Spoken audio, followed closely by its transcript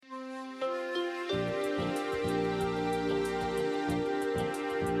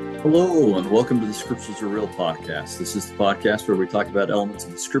Hello, and welcome to the Scriptures Are Real podcast. This is the podcast where we talk about elements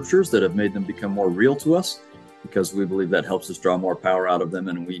of the Scriptures that have made them become more real to us because we believe that helps us draw more power out of them,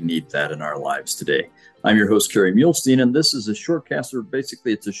 and we need that in our lives today. I'm your host, Kerry Muhlestein, and this is a shortcast, or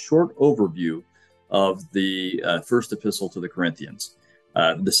basically it's a short overview of the first epistle to the Corinthians.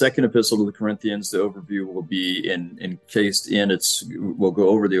 The second epistle to the Corinthians, the overview will be encased in its, we'll go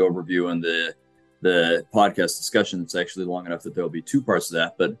over the overview and the podcast discussion. It's actually long enough that there'll be two parts of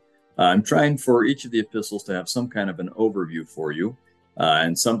that, but I'm trying for each of the epistles to have some kind of an overview for you.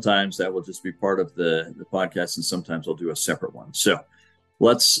 And sometimes that will just be part of the podcast, and sometimes I'll do a separate one. So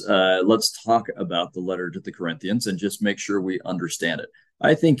let's talk about the letter to the Corinthians and just make sure we understand it.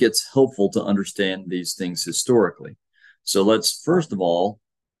 I think it's helpful to understand these things historically. So let's first of all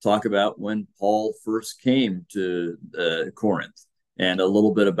talk about when Paul first came to Corinth and a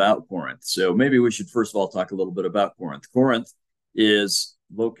little bit about Corinth. So maybe we should first of all talk a little bit about Corinth. Corinth is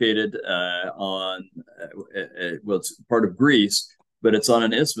located it's part of Greece, but it's on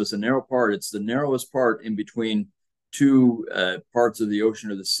an isthmus, a narrow part. It's the narrowest part in between two parts of the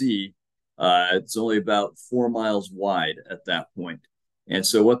ocean or the sea. It's only about 4 miles wide at that point. And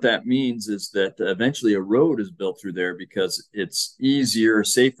so what that means is that eventually a road is built through there because it's easier,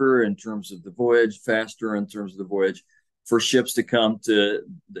 safer in terms of the voyage, faster in terms of the voyage, for ships to come to.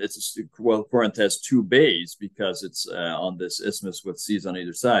 Corinth has two bays because it's on this isthmus with seas on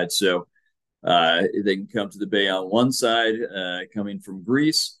either side. So they can come to the bay on one side, coming from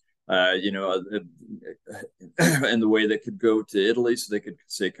Greece, and the way they could go to Italy. So they could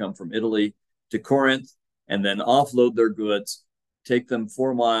say come from Italy to Corinth and then offload their goods, take them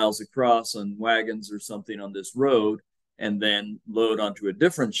 4 miles across on wagons or something on this road, and then load onto a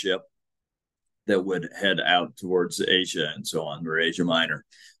different ship that would head out towards Asia and so on, or Asia Minor.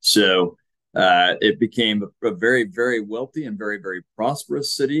 So it became a very, very wealthy and very, very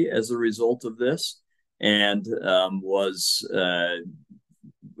prosperous city as a result of this, and was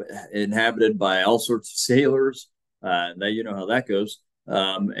inhabited by all sorts of sailors. Now you know how that goes.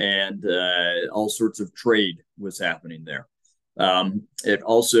 And all sorts of trade was happening there. It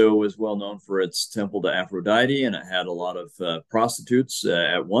also was well known for its temple to Aphrodite, and it had a lot of prostitutes.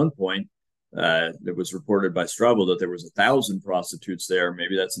 At one point, it was reported by Strabo that there was 1,000 prostitutes there.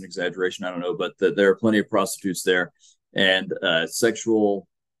 Maybe that's an exaggeration, I don't know, but there are plenty of prostitutes there. And sexual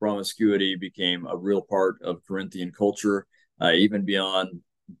promiscuity became a real part of Corinthian culture, even beyond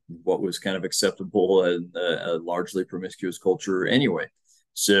what was kind of acceptable in a largely promiscuous culture anyway.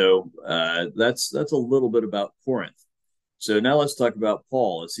 So that's a little bit about Corinth. So now let's talk about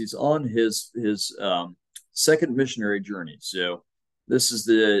Paul as he's on his second missionary journey. So this is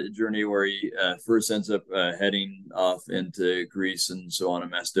the journey where he first ends up heading off into Greece and so on in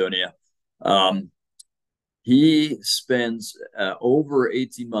Macedonia. He spends over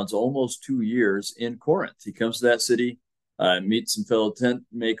 18 months, almost 2 years in Corinth. He comes to that city, meets some fellow tent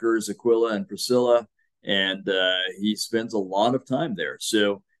makers, Aquila and Priscilla, and he spends a lot of time there.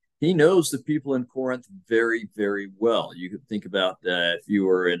 So he knows the people in Corinth very, very well. You could think about if you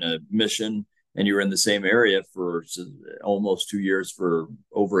were in a mission and you were in the same area for almost 2 years for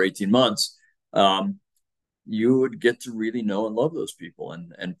over 18 months, you would get to really know and love those people.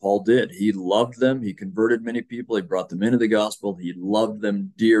 And Paul did. He loved them. He converted many people. He brought them into the gospel. He loved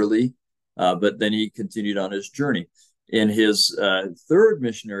them dearly. But then he continued on his journey. In his third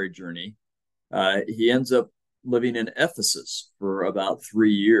missionary journey, he ends up living in Ephesus for about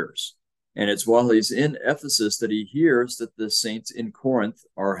 3 years. And it's while he's in Ephesus that he hears that the saints in Corinth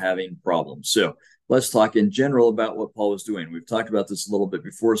are having problems. So let's talk in general about what Paul was doing. We've talked about this a little bit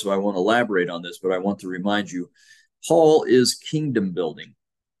before, so I won't elaborate on this, but I want to remind you, Paul is kingdom building.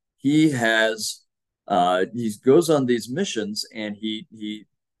 He goes on these missions and he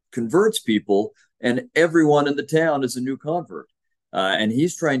converts people, and everyone in the town is a new convert. And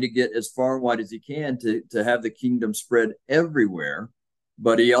he's trying to get as far and wide as he can to have the kingdom spread everywhere.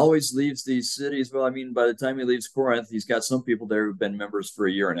 But he always leaves these cities. Well, I mean, by the time he leaves Corinth, he's got some people there who've been members for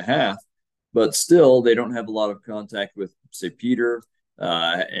a year and a half, but still they don't have a lot of contact with, say, Peter.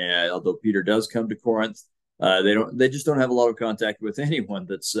 And although Peter does come to Corinth, they just don't have a lot of contact with anyone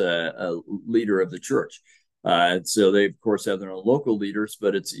that's a leader of the church. So they, of course, have their own local leaders,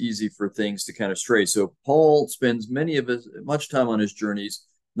 but it's easy for things to kind of stray. So Paul spends much time on his journeys,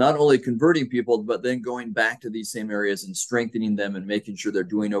 not only converting people, but then going back to these same areas and strengthening them and making sure they're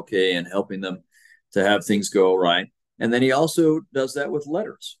doing okay and helping them to have things go right. And then he also does that with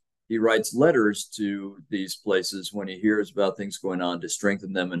letters. He writes letters to these places when he hears about things going on to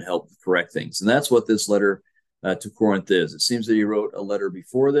strengthen them and help correct things. And that's what this letter to Corinth is. It seems that he wrote a letter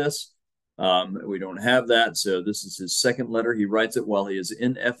before this. We don't have that. So this is his second letter. He writes it while he is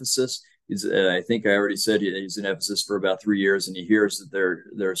in Ephesus. I think I already said he's in Ephesus for about 3 years, and he hears that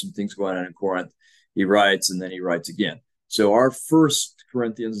there are some things going on in Corinth. He writes, and then he writes again. So our first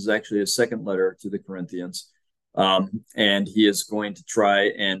Corinthians is actually a second letter to the Corinthians. And he is going to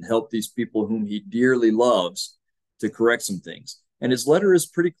try and help these people whom he dearly loves to correct some things. And his letter is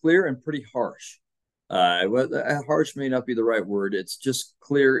pretty clear and pretty harsh. Harsh may not be the right word. It's just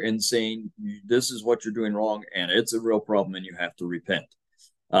clear in saying this is what you're doing wrong, and it's a real problem, and you have to repent.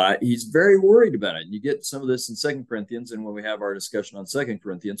 He's very worried about it. And you get some of this in 2 Corinthians, and when we have our discussion on 2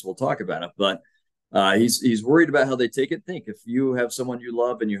 Corinthians, we'll talk about it. But he's worried about how they take it. Think, if you have someone you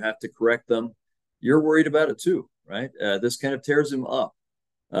love and you have to correct them, you're worried about it too, right? This kind of tears him up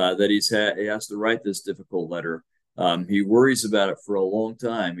that he has to write this difficult letter. He worries about it for a long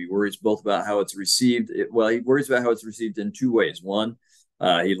time. He worries both about how it's received. He worries about how it's received in two ways. One,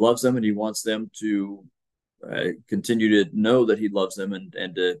 he loves them and he wants them to continue to know that he loves them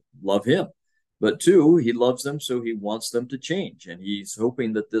and to love him. But two, he loves them, so he wants them to change. And he's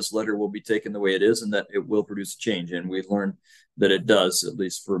hoping that this letter will be taken the way it is and that it will produce a change. And we learned that it does, at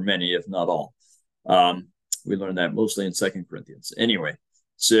least for many, if not all. We learned that mostly in 2 Corinthians. Anyway,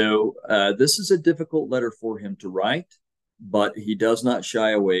 so this is a difficult letter for him to write, but he does not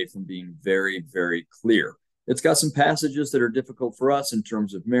shy away from being very, very clear. It's got some passages that are difficult for us in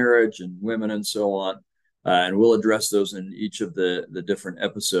terms of marriage and women and so on. And we'll address those in each of the different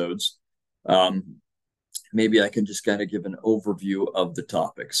episodes. Maybe I can just kind of give an overview of the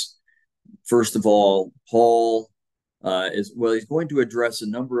topics. First of all, Paul he's going to address a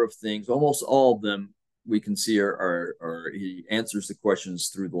number of things. Almost all of them we can see are he answers the questions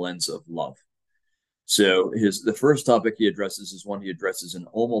through the lens of love. So the first topic he addresses is one he addresses in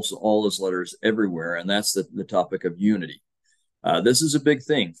almost all his letters everywhere, and that's the topic of unity. This is a big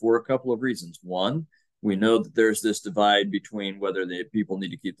thing for a couple of reasons. One, we know that there's this divide between whether the people need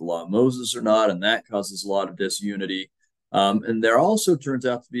to keep the law of Moses or not, and that causes a lot of disunity. And there also turns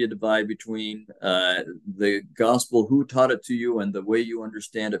out to be a divide between the gospel, who taught it to you, and the way you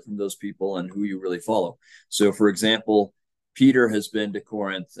understand it from those people and who you really follow. So, for example, Peter has been to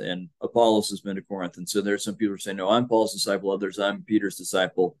Corinth and Apollos has been to Corinth. And so there's some people who say, no, I'm Paul's disciple. Others, I'm Peter's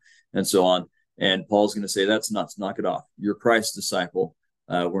disciple, and so on. And Paul's going to say, that's nuts. Knock it off. You're Christ's disciple.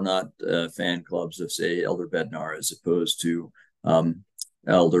 We're not fan clubs of, say, Elder Bednar as opposed to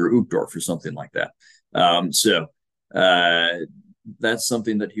Elder Uchtdorf or something like that. That's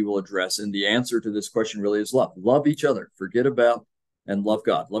something that he will address. And the answer to this question really is love. Love each other. Forget about and love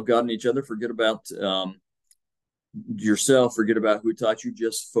God. Love God and each other. Forget about yourself. Forget about who taught you.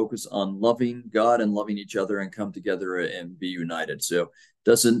 Just focus on loving God and loving each other and come together and be united. So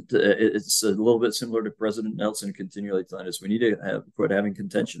it's a little bit similar to President Nelson continually telling us we need to quit having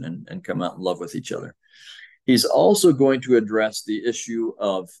contention and come out in love with each other. He's also going to address the issue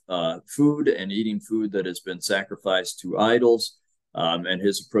of food and eating food that has been sacrificed to idols. And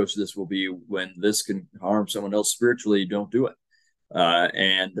his approach to this will be, when this can harm someone else spiritually, don't do it.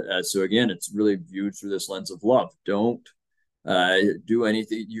 So again, it's really viewed through this lens of love. Don't do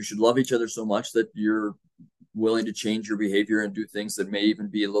anything. You should love each other so much that you're willing to change your behavior and do things that may even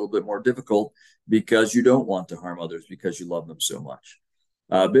be a little bit more difficult because you don't want to harm others because you love them so much.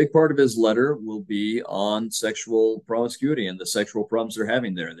 A big part of his letter will be on sexual promiscuity and the sexual problems they're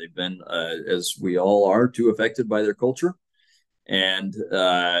having there. They've been, as we all are, too affected by their culture. And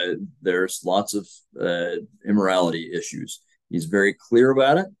there's lots of immorality issues. He's very clear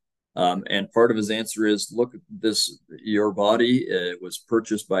about it. And part of his answer is, look, your body was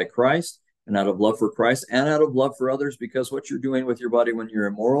purchased by Christ, and out of love for Christ and out of love for others, because what you're doing with your body when you're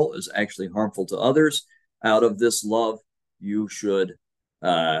immoral is actually harmful to others. Out of this love, you should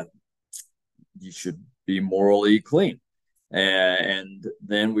be morally clean. And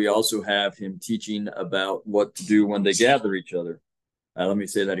then we also have him teaching about what to do when they gather each other. Let me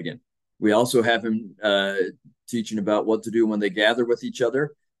say that again. We also have him teaching about what to do when they gather with each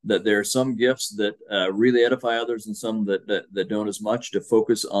other, that there are some gifts that really edify others and some that don't as much, to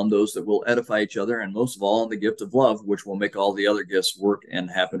focus on those that will edify each other, and most of all on the gift of love, which will make all the other gifts work and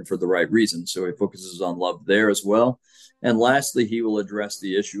happen for the right reason. So he focuses on love there as well. And lastly, he will address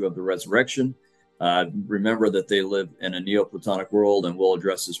the issue of the resurrection. Remember that they live in a Neoplatonic world, and we'll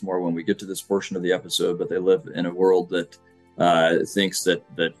address this more when we get to this portion of the episode, but they live in a world that thinks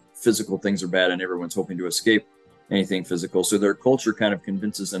that physical things are bad and everyone's hoping to escape anything physical. So their culture kind of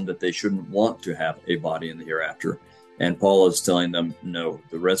convinces them that they shouldn't want to have a body in the hereafter. And Paul is telling them, no,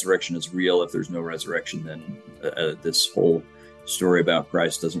 the resurrection is real. If there's no resurrection, then this whole story about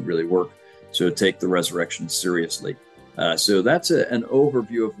Christ doesn't really work. So take the resurrection seriously. So that's an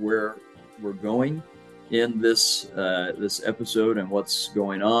overview of where we're going in this episode and what's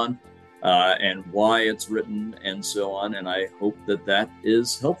going on and why it's written and so on. And I hope that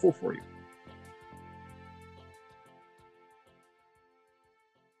is helpful for you.